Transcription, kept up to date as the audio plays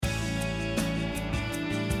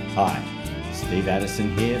Hi, Steve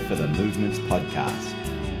Addison here for the Movements Podcast,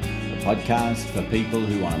 a podcast for people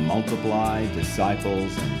who want to multiply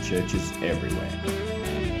disciples and churches everywhere.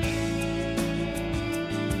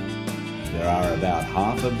 There are about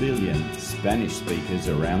 500 million Spanish speakers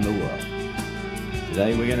around the world.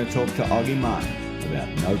 Today we're going to talk to Augie Martin about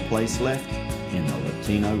No Place Left in the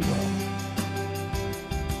Latino world.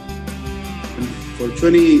 For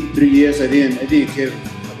 23 years, I didn't care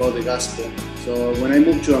about the gospel. So when I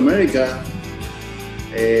moved to America,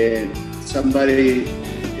 somebody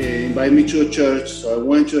invited me to a church. So I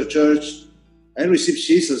went to a church. I received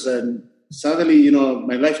Jesus, and suddenly,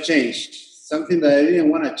 my life changed. Something that I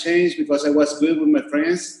didn't want to change because I was good with my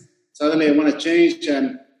friends. Suddenly, I want to change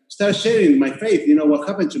and start sharing my faith. What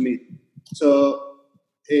happened to me. So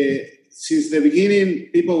since the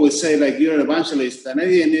beginning, people would say, you're an evangelist. And I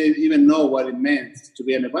didn't even know what it meant to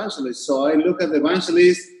be an evangelist. So I look at the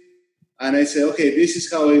evangelist and I say, okay, this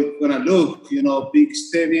is how it's going to look, big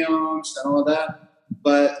stadiums and all that.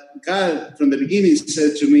 But God, from the beginning,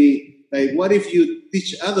 said to me, what if you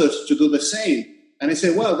teach others to do the same? And I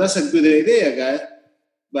said, well, that's a good idea, God.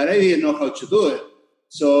 But I didn't know how to do it.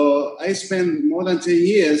 So I spent more than 10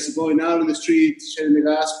 years going out in the streets, sharing the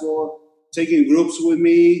gospel, taking groups with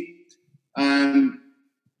me. And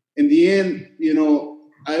in the end,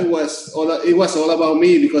 it was all about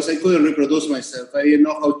me because I couldn't reproduce myself. I didn't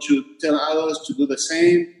know how to tell others to do the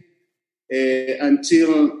same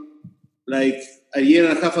until a year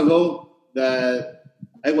and a half ago that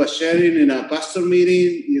I was sharing in a pastor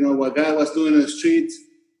meeting, what God was doing in the street.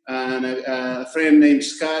 And a friend named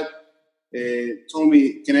Scott told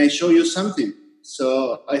me, can I show you something?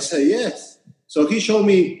 So I said, yes. So he showed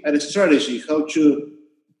me a strategy, how to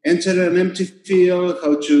enter an empty field,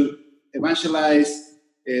 how to evangelize,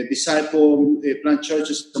 disciple, plant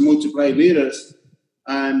churches, and multiply leaders.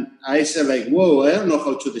 And I said, whoa, I don't know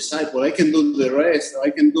how to disciple. I can do the rest. I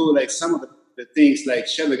can do some of the things like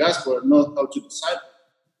share the gospel, not how to disciple.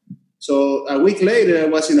 So a week later, I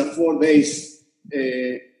was in a 4 days,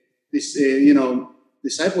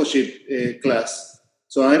 discipleship class.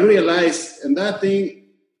 So I realized, and that thing,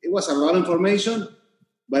 it was a lot of information,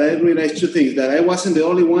 but I realized two things, that I wasn't the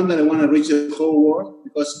only one that I want to reach the whole world,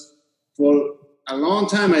 because for a long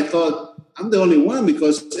time I thought, I'm the only one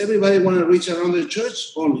because everybody want to reach around the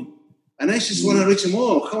church only. And I just want to reach them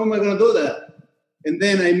all. How am I going to do that? And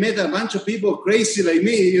then I met a bunch of people crazy like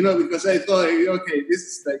me, because I thought, okay, this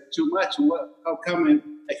is too much. How come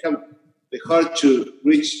I have the heart to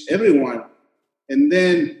reach everyone? And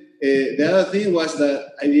then the other thing was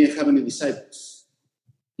that I didn't have any disciples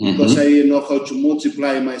because I didn't know how to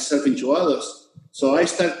multiply myself into others. So I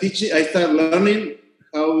started learning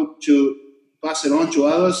how to pass it on to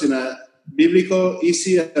others in a biblical,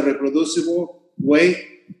 easy, and reproducible way.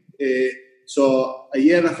 So a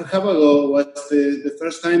year and a half ago was the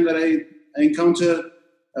first time that I encountered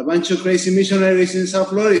a bunch of crazy missionaries in South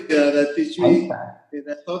Florida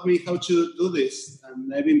that taught me how to do this.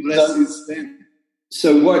 And I've been blessed since then.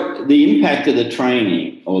 So what the impact of the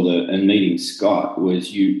training and meeting Scott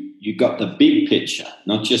was you got the big picture,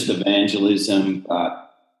 not just evangelism, but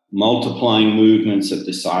multiplying movements of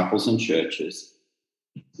disciples and churches.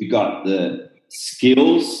 You got the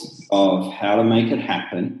skills of how to make it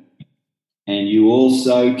happen, and you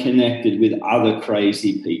also connected with other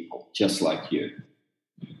crazy people just like you.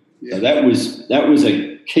 Yeah. So that was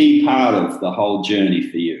a key part of the whole journey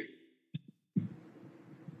for you.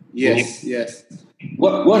 Yes.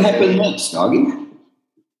 What happened next, Augie?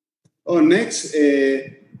 Oh, next,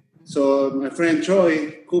 so my friend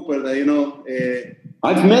Troy Cooper,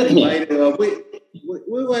 I've met him.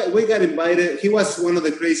 We got invited. He was one of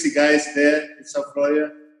the crazy guys there in South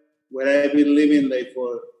Florida, where I've been living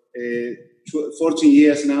for 14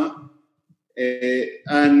 years now.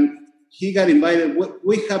 And he got invited.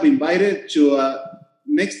 We have invited to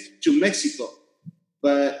Mexico.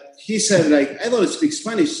 But he said, I don't speak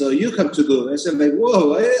Spanish, so you have to do it. I said,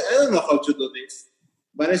 whoa, I don't know how to do this.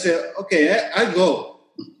 But I said, okay, I'll go.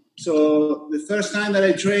 So the first time that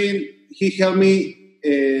I trained, he helped me,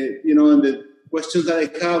 in the questions that I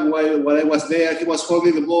have while I was there. He was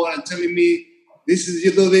holding the ball and telling me,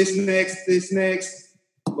 you do this next.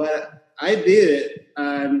 But I did it,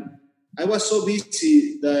 and I was so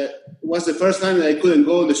busy that it was the first time that I couldn't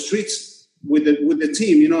go on the streets with the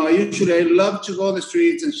team. I love to go on the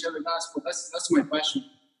streets and share the gospel. That's my passion.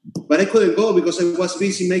 But I couldn't go because I was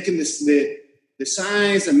busy making the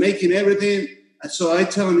signs and making everything. And so I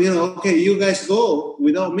tell them, okay, you guys go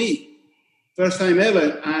without me. First time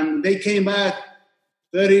ever. And they came back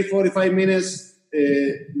 30, 45 minutes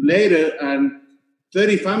later, and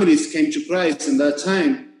 30 families came to Christ in that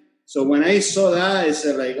time. So when I saw that, I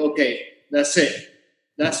said, like, okay, that's it.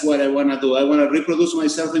 That's what I want to do. I want to reproduce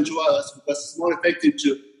myself into others because it's more effective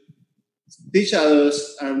to teach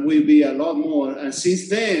others, and we'll be a lot more. And since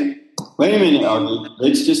then... Wait a minute, Augie.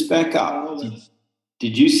 Let's just back up.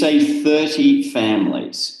 Did you say 30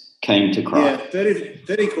 families came to Christ? Yeah,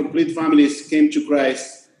 30 complete families came to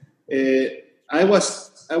Christ. I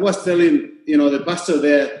was telling, the pastor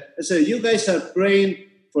there, I said, you guys are praying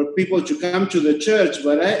for people to come to the church,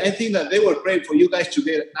 but I think that they were praying for you guys to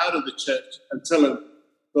get out of the church and tell them,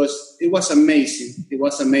 because it was amazing. It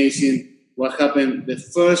was amazing what happened the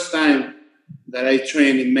first time that I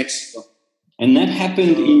trained in Mexico. And that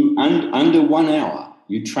happened in under 1 hour.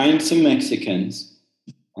 You trained some Mexicans,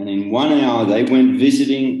 and in 1 hour they went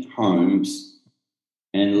visiting homes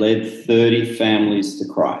and led 30 families to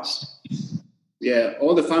Christ. Yeah,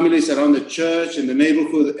 all the families around the church, in the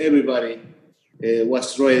neighborhood, everybody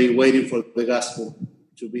was ready, waiting for the gospel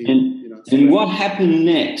to be. And what happened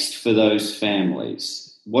next for those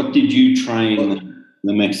families? What did you train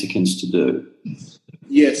the Mexicans to do?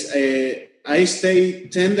 Yes, I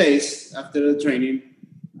stayed 10 days after the training,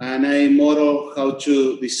 and I modeled how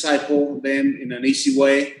to disciple them in an easy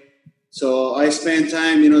way. So I spent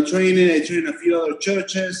time, training. I trained a few other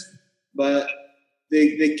churches, but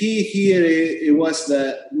the key here it was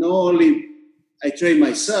that not only I trained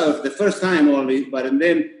myself the first time only, but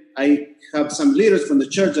then I have some leaders from the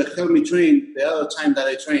church that helped me train the other time that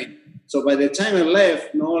I trained. So by the time I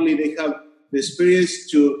left, not only they have the experience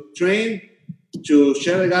to train, to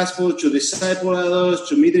share the gospel, to disciple others,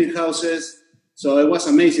 to meet in houses. So it was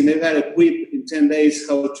amazing. They got equipped in 10 days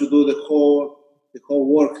how to do the whole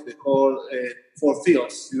work, the whole 4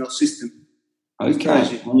 fields, system.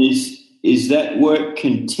 Okay. And is that work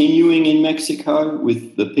continuing in Mexico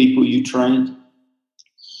with the people you trained?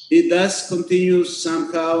 It does continue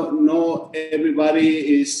somehow. Not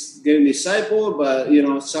everybody is getting discipled,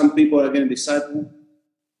 but, some people are getting discipled.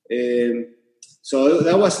 So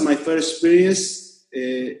that was my first experience.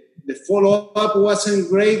 The follow-up wasn't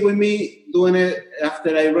great with me doing it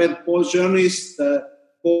after I read Paul's journeys.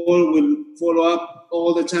 Paul will follow up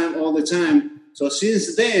all the time. So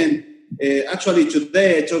since then, actually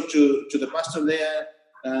today I talked to the pastor there,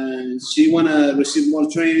 and she want to receive more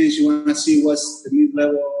training. She want to see what's the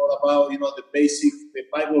mid-level all about, the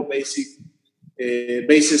Bible basic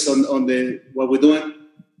basis on what we're doing.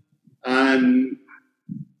 And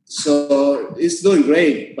so it's doing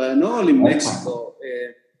great, but not only Mexico.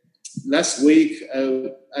 Last week, I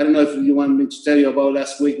don't know if you want me to tell you about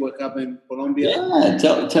last week, what happened in Colombia. Yeah,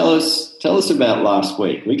 tell us about last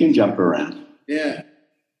week. We can jump around. Yeah.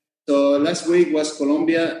 So last week was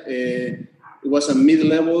Colombia. It was a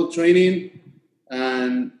mid-level training,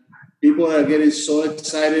 and people are getting so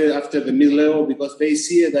excited after the mid-level because they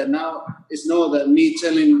see that now it's not that me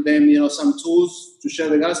telling them, some tools to share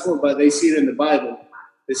the gospel, but they see it in the Bible.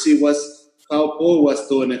 They see how Paul was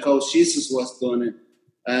doing it, how Jesus was doing it.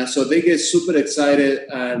 So they get super excited,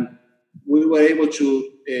 and we were able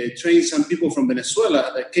to train some people from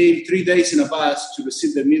Venezuela that came 3 days in a bus to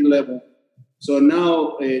receive the mid-level. So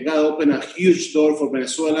now God opened a huge door for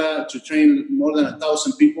Venezuela to train more than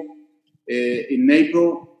 1,000 people in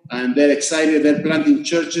April, and they're excited. They're planting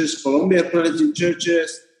churches. Colombia planting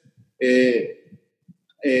churches.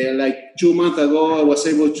 Like 2 months ago, I was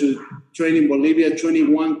able to train in Bolivia,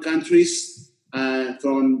 21 countries,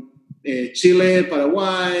 from Chile,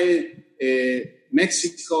 Paraguay,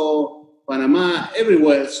 Mexico, Panama,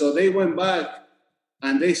 everywhere. So they went back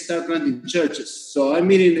and they start planting churches. So I'm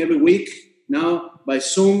meeting every week now by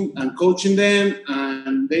Zoom and coaching them,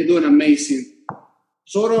 and they're doing amazing.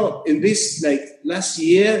 Sort of in this last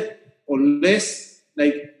year or less,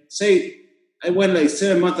 say I went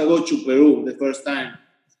 7 months ago to Peru the first time,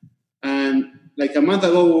 and a month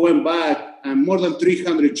ago we went back, and more than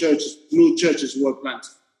 300 new churches were planted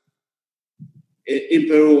in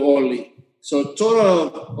Peru only. So total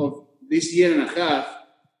of this year and a half,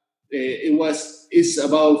 it's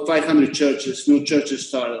about 500 churches, new churches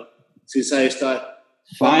started since I started.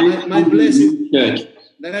 My blessing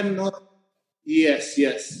that I'm not. Yes,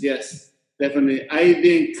 definitely. I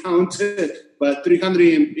didn't count it, but 300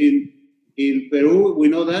 in Peru, we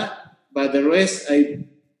know that. But the rest, I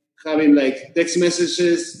having text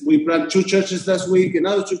messages. We planted 2 churches last week,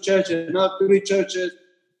 another 2 churches, another 3 churches.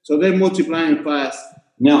 So they're multiplying fast.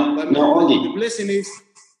 Now, the blessing is,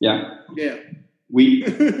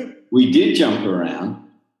 we did jump around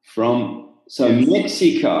from. So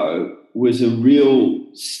Mexico was a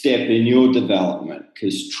real step in your development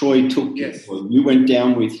because Troy took you. You went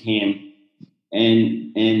down with him,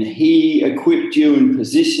 and he equipped you and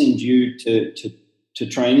positioned you to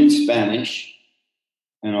train in Spanish.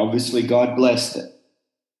 and obviously God blessed it.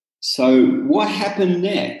 So what happened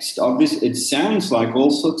next? Obviously, it sounds like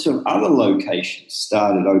all sorts of other locations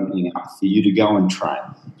started opening up for you to go and train.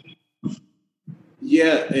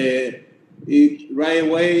 Yeah, it right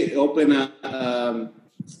away opened an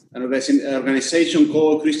organization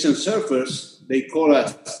called Christian Surfers. They call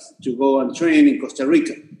us to go and train in Costa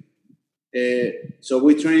Rica. So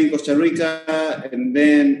we trained in Costa Rica, and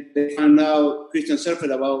then they found out Christian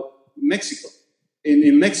Surfers about Mexico.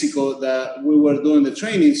 In Mexico that we were doing the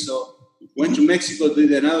training, so went to Mexico,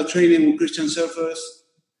 did another training with Christian Surfers,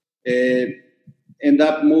 end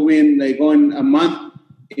up moving, like going a month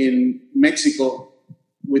in Mexico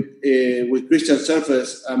with Christian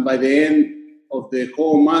Surfers, and by the end of the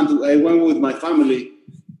whole month, I went with my family.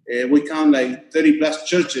 We count like 30 plus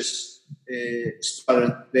churches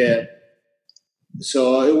started there.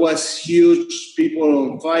 So it was huge,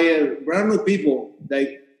 people on fire, brand new people.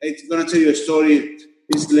 Like, I'm going to tell you a story.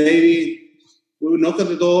 This lady, we would knock at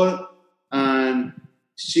the door, and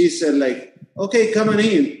she said, like, okay, come on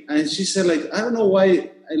in. And she said, like, I don't know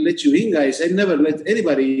why I let you in, guys. I never let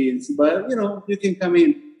anybody in, but, you can come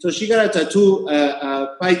in. So she got a tattoo,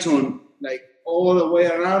 a python, like, all the way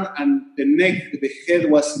around, and the head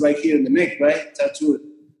was right here in the neck, right? Tattooed.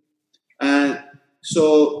 And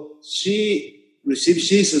so she received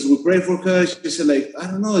Jesus. We prayed for her. She said, like, I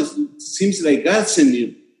don't know, it seems like God sent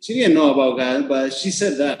you. She didn't know about God, but she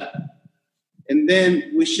said that. And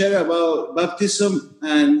then we shared about baptism,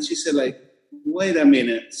 and she said, like, wait a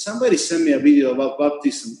minute, somebody sent me a video about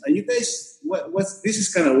baptism. And you guys, what's this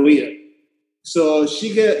is kind of weird. So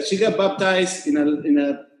she got baptized in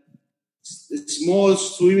a small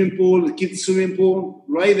swimming pool, kids swimming pool,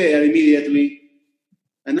 right there immediately.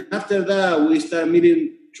 And after that, we started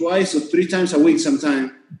meeting twice or 3 times a week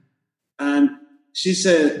sometime. And she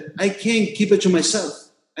said, I can't keep it to myself.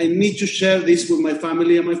 I need to share this with my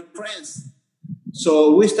family and my friends.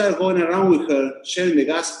 So we started going around with her, sharing the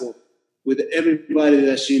gospel with everybody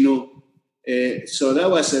that she knew. So that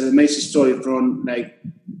was an amazing story, from like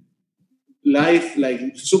life,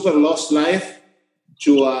 like super lost life,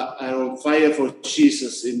 to on fire for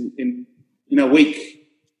Jesus in a week.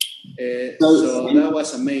 So that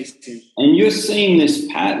was amazing. And you're seeing this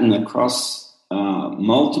pattern across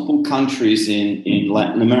multiple countries in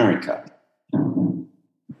Latin America.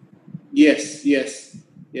 Yes.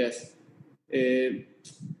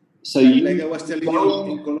 So like I was telling you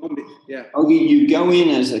in Colombia, yeah. Okay, you go in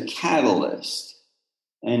as a catalyst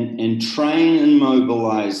and train and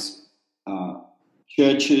mobilize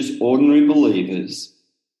churches, ordinary believers,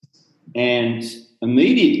 and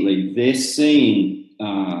immediately they're seeing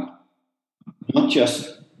not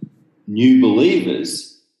just new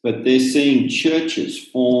believers, but they're seeing churches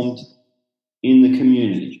formed in the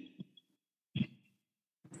community.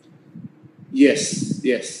 Yes.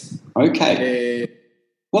 Okay.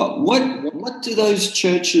 What do those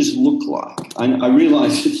churches look like? I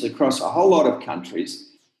realize it's across a whole lot of countries,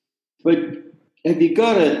 but have you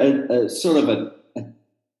got a sort of a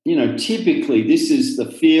typically this is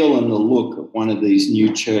the feel and the look of one of these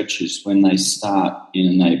new churches when they start in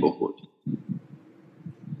a neighborhood?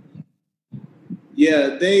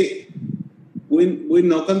 Yeah, we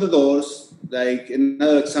knock on the doors. Like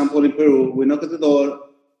another example in Peru, we knock at the door,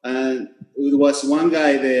 and there was one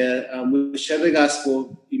guy there, and we shared the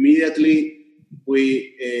gospel. Immediately,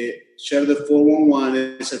 we shared the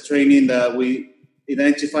 411. It's a training that we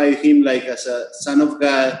identified him like as a son of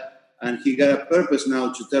God, and he got a purpose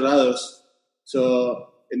now to tell others. So,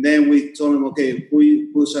 and then we told him, okay,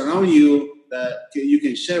 who's around you that you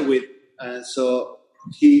can share with? And so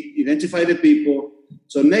he identified the people.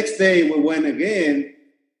 So next day we went again,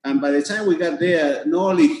 and by the time we got there,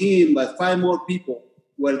 not only him, but 5 more people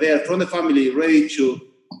were there from the family ready to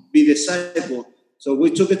be discipled. So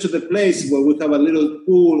we took it to the place where we have a little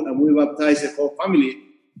pool, and we baptized the whole family.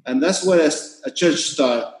 And that's where a church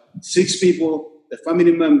started. 6 people, the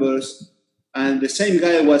family members, and the same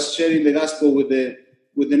guy was sharing the gospel with the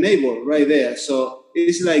neighbor right there. So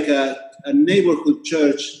it's like a neighborhood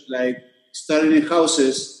church, like starting in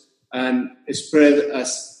houses and spread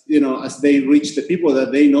as they reach the people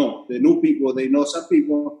that they know, the new people. They know some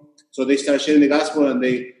people, so they start sharing the gospel, and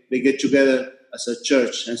they get together as a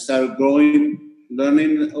church and start growing,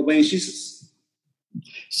 learning, obeying Jesus.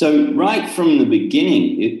 So right from the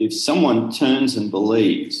beginning, if someone turns and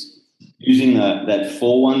believes, using that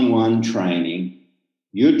 411 training,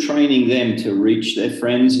 you're training them to reach their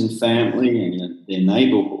friends and family and their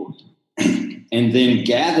neighborhood, and then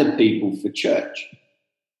gather people for church.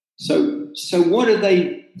 So what do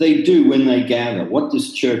they do when they gather? What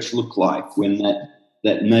does church look like when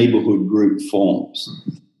that neighborhood group forms?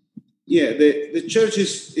 Yeah, the church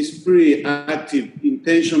is pretty active,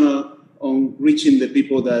 intentional on reaching the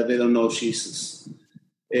people that they don't know Jesus.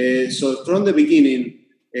 So from the beginning,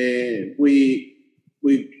 we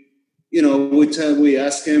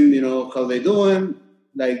ask them, how they doing,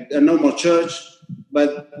 like a normal church.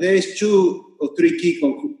 But there is 2 or 3 key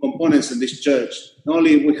components in this church. Not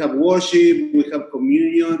only we have worship, we have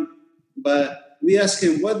communion, but we ask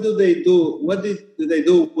them, what do they do? What do they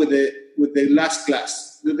do with the last class?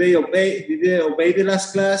 Did they obey the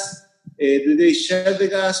last class? Did they share the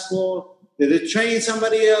gospel? Did they train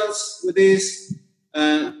somebody else with this?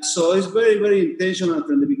 So it's very, very intentional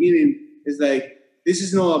from the beginning. It's like, this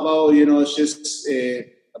is not about, just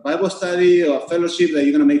a Bible study or a fellowship that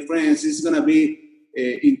you're going to make friends. It's going to be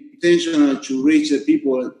intentional to reach the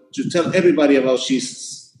people, to tell everybody about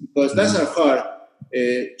Jesus, because that's our heart,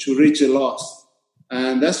 to reach the lost.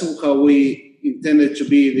 And that's how we intended to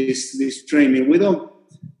be this training. We don't,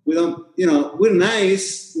 we're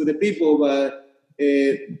nice with the people, but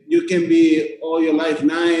you can be all your life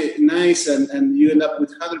nice and you end up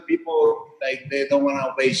with other people like they don't want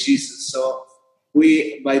to obey Jesus. So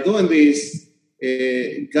by doing this,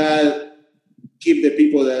 God keep the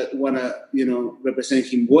people that want to, represent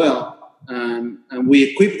Him well, and we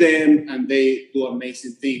equip them, and they do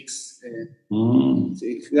amazing things.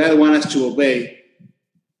 God wants us to obey.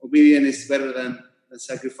 Obedience is better than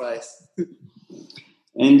sacrifice.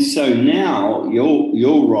 And so now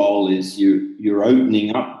your role is you're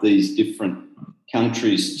opening up these different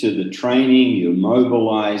countries to the training, you're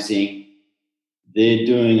mobilizing, they're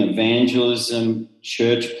doing evangelism,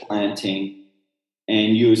 church planting,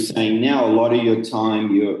 and you're saying now a lot of your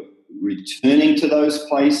time you're returning to those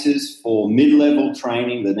places for mid-level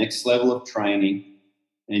training, the next level of training,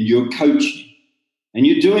 and you're coaching. And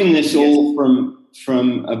you're doing this all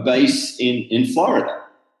from a base in Florida.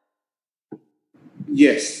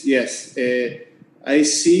 Yes. I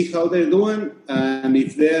see how they're doing, and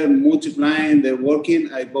if they're multiplying, they're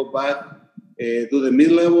working, I go back, do the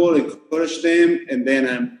mid-level, encourage them, and then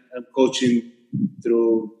I'm coaching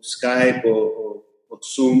through Skype or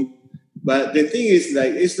Zoom. But the thing is,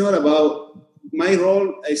 it's not about my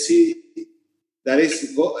role. I see that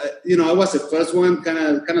is, I was the first one, kind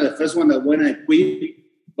of the first one that when I quit,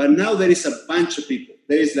 but now there is a bunch of people.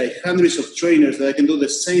 There is hundreds of trainers that can do the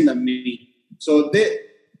same as me. So they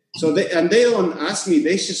don't ask me.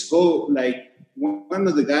 They just go. One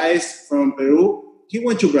of the guys from Peru, he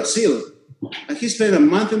went to Brazil, and he spent a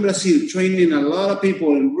month in Brazil training a lot of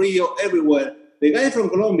people in Rio, everywhere. The guy from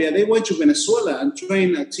Colombia, they went to Venezuela and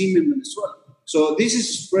trained a team in Venezuela. So this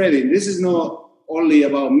is spreading. This is not only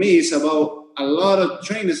about me. It's about a lot of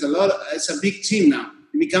trainers. It's a big team now.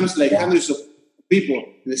 It becomes hundreds of people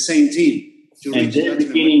in the same team. And they're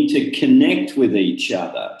beginning to connect with each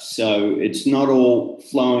other. So it's not all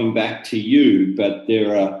flowing back to you, but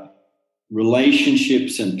there are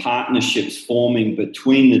relationships and partnerships forming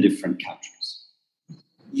between the different countries.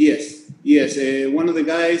 Yes. One of the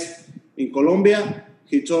guys in Colombia,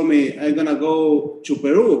 he told me, I'm going to go to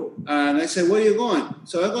Peru. And I said, where are you going?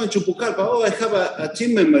 So I'm going to Pucallpa. Oh, I have a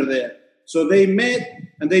team member there. So they met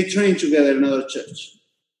and they trained together in another church.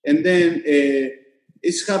 And then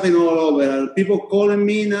it's happening all over. People calling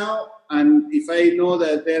me now, and if I know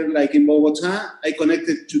that they're in Bogota, I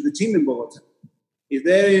connected to the team in Bogota. If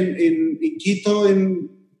they're in Quito, in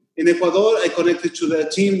Ecuador, I connected to the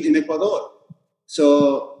team in Ecuador.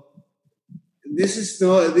 So this is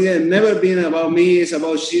never been about me. It's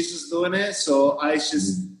about Jesus doing it. So I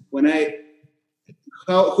just,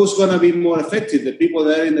 who's going to be more effective? The people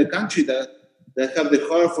that are in the country that have the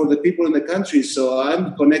heart for the people in the country. So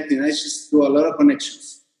I'm connecting. I just do a lot of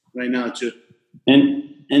connections right now too.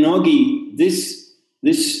 And Augie,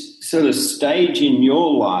 this sort of stage in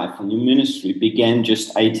your life and your ministry began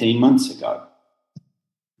just 18 months ago.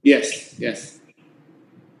 Yes.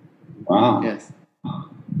 Wow. Yes.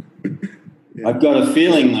 I've got a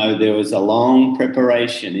feeling, though, there was a long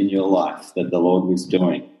preparation in your life that the Lord was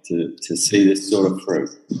doing to see this sort of fruit.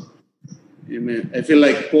 Amen. I feel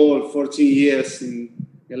like Paul, 14 years in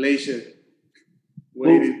Galatia,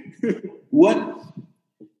 waiting.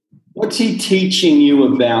 What's he teaching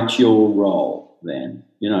you about your role then?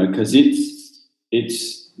 Because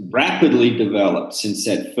it's rapidly developed since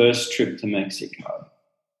that first trip to Mexico.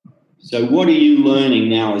 So what are you learning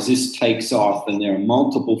now as this takes off and there are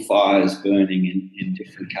multiple fires burning in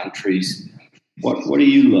different countries? What are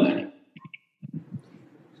you learning?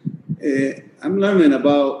 I'm learning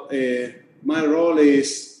about... my role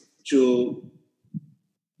is to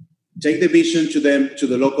take the vision to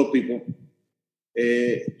the local people,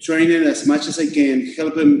 training as much as I can,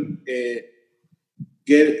 help them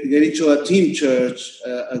get into a team church,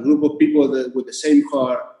 a group of people with the same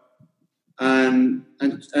heart, and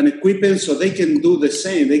equip them so they can do the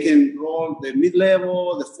same. They can roll the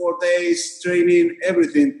mid-level, the 4 days training,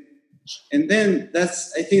 everything. And then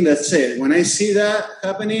I think that's it. When I see that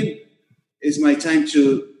happening, it's my time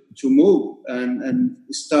to move and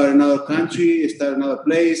start another country, start another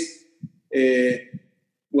place.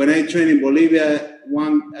 When I trained in Bolivia,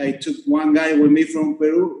 I took one guy with me from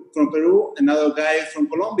Peru, another guy from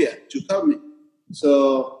Colombia to help me. So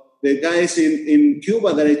the guys in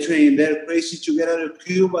Cuba that I train, they're crazy to get out of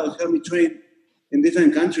Cuba and help me train in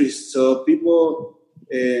different countries. So people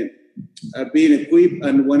are being equipped.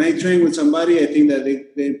 And when I train with somebody, I think that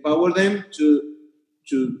they empower them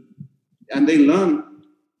and they learn.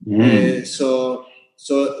 So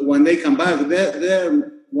when they come back, they're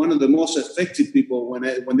one of the most effective people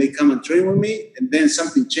when they come and train with me, and then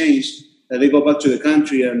something changed, that they go back to the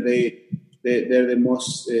country and they're the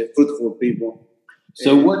most fruitful people.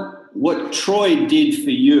 So what Troy did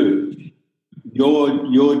for you,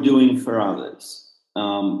 you're doing for others.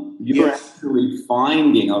 You're actually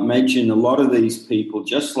finding, I imagine a lot of these people,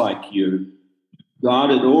 just like you, God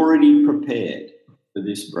had already prepared for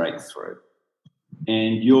this breakthrough.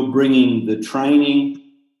 And you're bringing the training,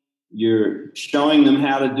 you're showing them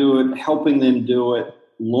how to do it, helping them do it,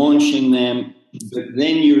 launching them. But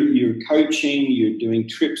then you're coaching, you're doing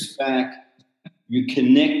trips back, you're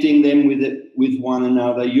connecting them with one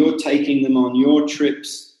another, you're taking them on your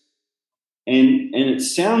trips. And it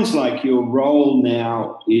sounds like your role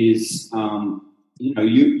now is,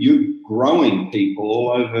 you're growing people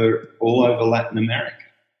all over Latin America.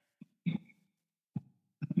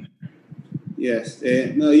 Yes.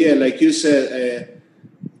 Like you said,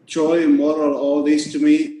 Troy modeled all this to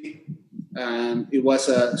me, and it was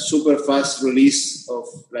a super fast release of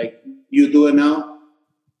like you do it now,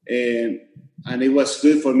 and it was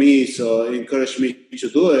good for me. So it encouraged me to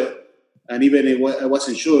do it, and even I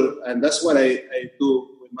wasn't sure, and that's what I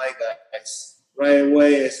do with my guys right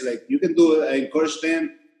away. It's like, you can do it. I encourage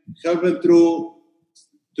them, help them through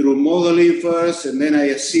modeling first, and then I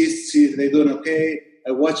assist, see if they're doing okay.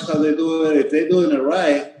 I watch how they do it. If they're doing it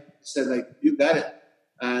right, I said, like, you got it.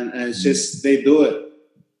 And it's just, they do it.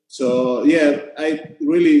 So, I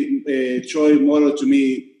really, Troy modeled to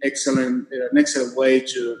me an excellent way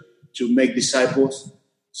to make disciples.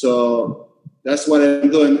 So that's what I'm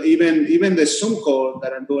doing. Even the Zoom call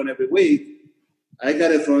that I'm doing every week, I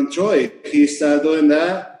got it from Troy. He started doing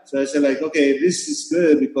that. So I said, like, okay, this is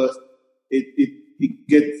good because it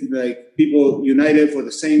gets like people united for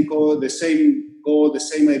the same goal, the same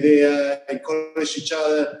idea, encourage each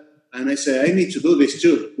other. And I said, I need to do this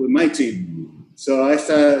too with my team. So I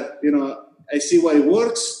started, I see what it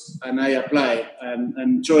works and I apply.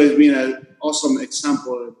 And Troy has been an awesome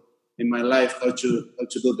example in my life how to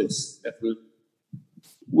do this. Definitely.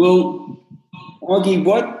 Well, Augie,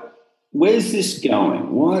 where's this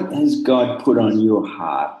going? What has God put on your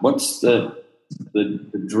heart? What's the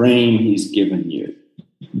dream He's given you?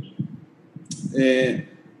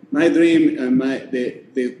 My dream and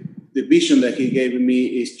the vision that He gave me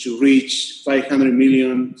is to reach 500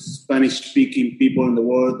 million Spanish-speaking people in the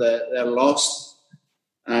world that are lost.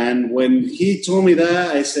 And when He told me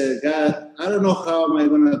that, I said, God, I don't know how am I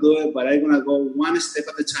going to do it, but I'm going to go one step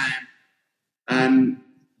at a time.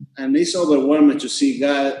 And it's overwhelming to see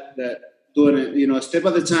God that doing it, a step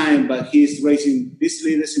at a time, but He's raising these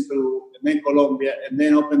leaders in Peru, and then Colombia, and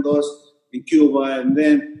then open doors in Cuba, and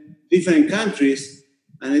then different countries.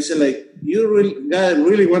 And I said, like, God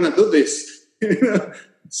really want to do this.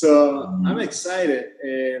 So I'm excited.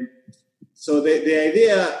 So the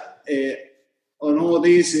idea on all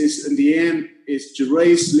this is, in the end, is to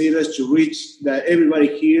raise leaders, to reach that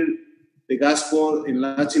everybody hear the gospel in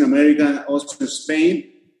Latin America and also in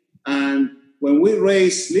Spain. And when we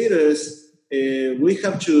raise leaders, we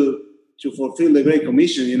have to fulfill the Great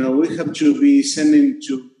Commission. We have to be sending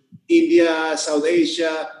to India, South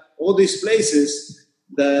Asia, all these places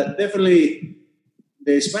that definitely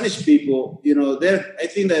the Spanish people, I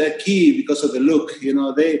think they're key because of the look.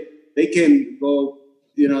 They can go,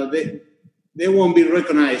 they won't be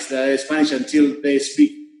recognized as Spanish until they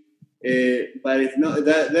speak. But if not,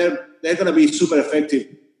 they're going to be super effective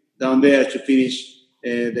down there to finish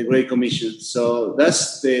the Great Commission. So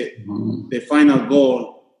that's the final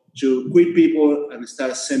goal, to equip people and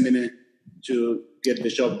start sending it to get the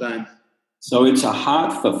job done. So it's a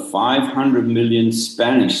heart for 500 million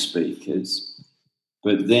Spanish speakers,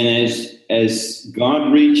 but then as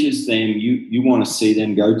God reaches them, you want to see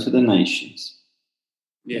them go to the nations.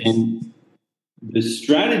 Yes. And the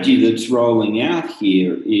strategy that's rolling out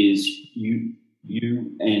here is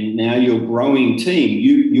and now your growing team,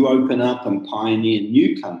 you open up and pioneer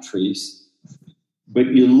new countries, but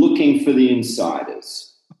you're looking for the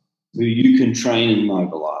insiders who you can train and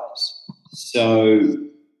mobilize. So,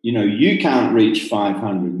 you can't reach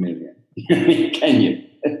 500 million, can you?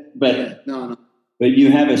 But no. But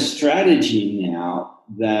you have a strategy now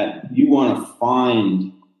that you want to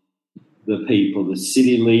find the people, the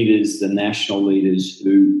city leaders, the national leaders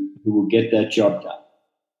who will get that job done.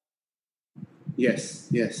 Yes.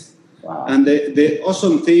 Wow. And the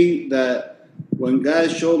awesome thing that when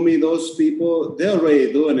God showed me those people, they're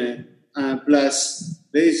already doing it. Plus,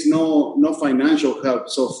 there is no financial help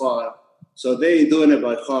so far. So they're doing it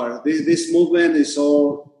by heart. This movement is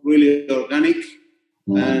all really organic.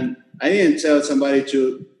 And I didn't tell somebody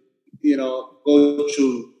to, go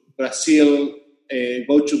to Brazil,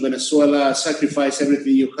 go to Venezuela, sacrifice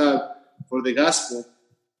everything you have for the gospel.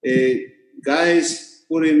 Guys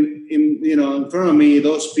putting in front of me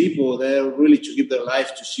those people that are really to give their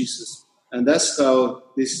life to Jesus. And that's how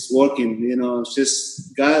this is working,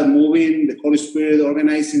 just God moving, the Holy Spirit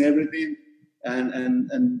organizing everything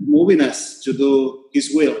and moving us to do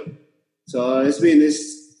His will. So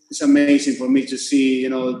it's amazing for me to see,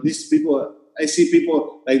 these people. I see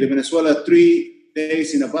people like the Venezuela 3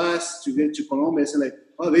 days in a bus to get to Colombia. It's like,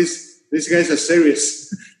 oh, these guys are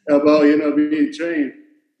serious about, being trained.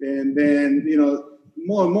 And then,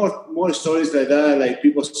 more stories like that, like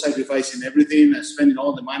people sacrificing everything and spending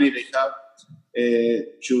all the money they have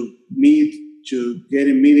to meet, to get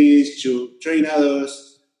in meetings, to train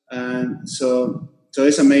others. And so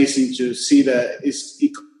it's amazing to see that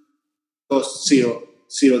it costs zero,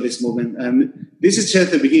 this movement. And this is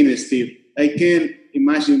just the beginning, Steve. I can't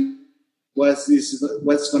imagine what's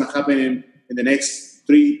going to happen in the next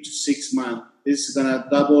 3 to 6 months. This is going to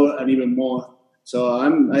double and even more. So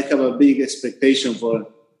I have a big expectation for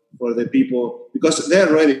the people because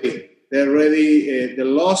they're ready. They're ready. The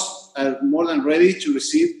lost are more than ready to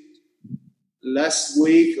receive. Last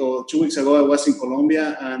week or 2 weeks ago, I was in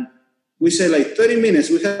Colombia, and we said 30 minutes.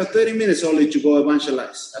 We have 30 minutes only to go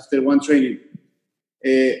evangelize after one training.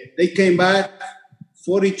 They came back.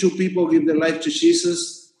 42 people give their life to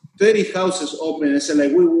Jesus. 30 houses open. I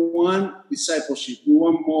said, we want discipleship. We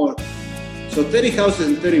want more. So 30 houses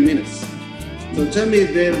in 30 minutes. So tell me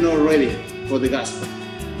they're not ready for the gospel.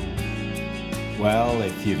 Well,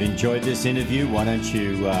 if you've enjoyed this interview, why don't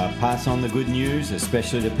you pass on the good news,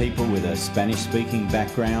 especially to people with a Spanish-speaking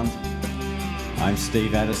background. I'm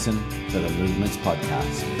Steve Addison for the Movements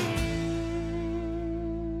Podcast.